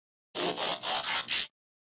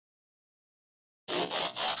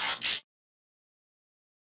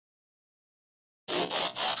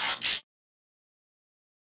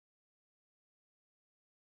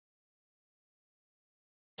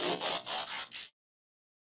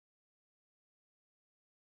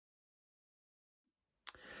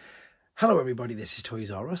Hello everybody, this is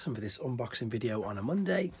Toys R Us, and for this unboxing video on a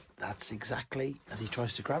Monday, that's exactly, as he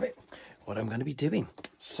tries to grab it, what I'm going to be doing.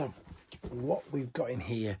 So, what we've got in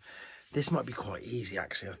here, this might be quite easy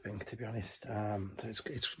actually, I think, to be honest. So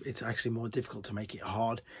it's actually more difficult to make it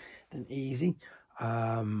hard than easy.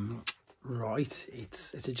 Right,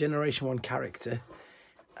 it's a Generation 1 character,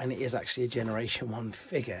 and it is actually a Generation 1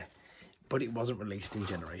 figure, but it wasn't released in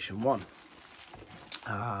Generation 1.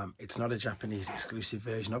 It's not a Japanese exclusive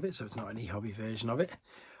version of it, so it's not an eHobby version of it.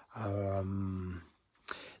 The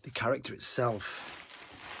character itself,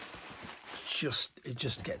 it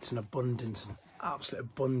just gets an abundance, an absolute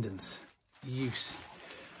abundance use.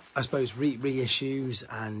 I suppose reissues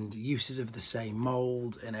and uses of the same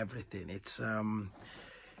mold and everything.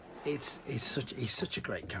 He's such a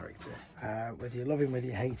great character. Whether you love him, whether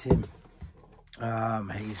you hate him,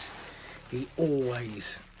 he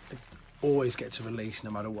always gets a release,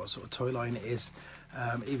 no matter what sort of toy line it is.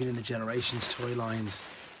 Even in the Generations toy lines,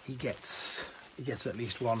 he gets at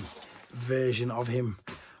least one version of him.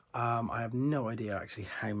 I have no idea actually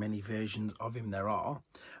how many versions of him there are.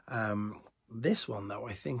 This one though,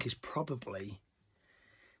 I think is probably,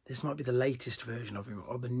 this might be the latest version of him,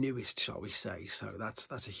 or the newest, shall we say. So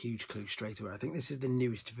that's a huge clue straight away. I think this is the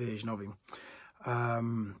newest version of him.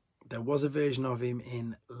 There was a version of him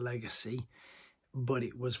in Legacy, but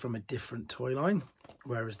it was from a different toy line,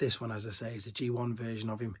 whereas this one, as I say, is a G1 version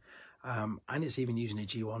of him, and it's even using a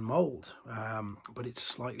G1 mold, but it's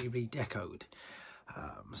slightly redecoed.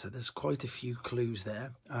 So there's quite a few clues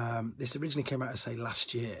there. This originally came out, I say,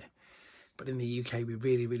 last year, but in the UK we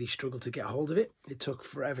really struggled to get hold of it. It took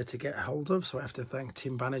forever to get hold of, so I have to thank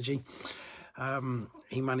Tim Banerjee.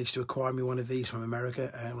 He managed to acquire me one of these from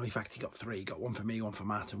America. Well, in fact, he got three. He got one for me, one for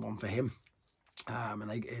Matt, and one for him.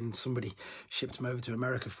 And somebody shipped them over to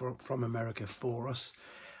America from America for us.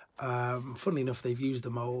 Funnily enough, they've used the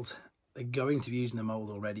mold. They're going to be using the mold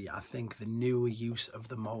already. I think the newer use of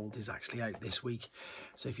the mold is actually out this week.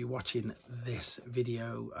 So if you're watching this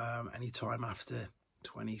video anytime after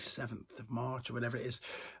 27th of March or whatever it is,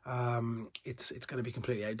 it's going to be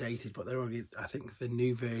completely outdated. But they're already, I think the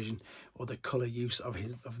new version or the colour use of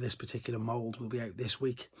this particular mold will be out this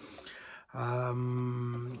week.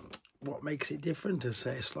 What makes it different is,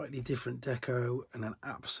 say, a slightly different deco and an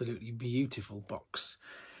absolutely beautiful box,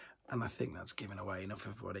 and I think that's given away enough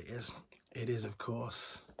of what it is. It is, of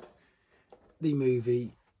course, the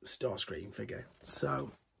movie Starscream figure.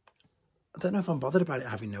 So I don't know if I'm bothered about it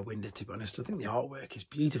having no window, to be honest. I think the artwork is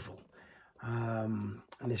beautiful, and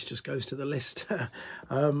this just goes to the list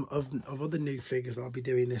of other new figures that I'll be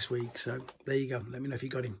doing this week. So there you go. Let me know if you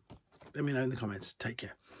got him. Let me know in the comments. Take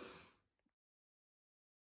care.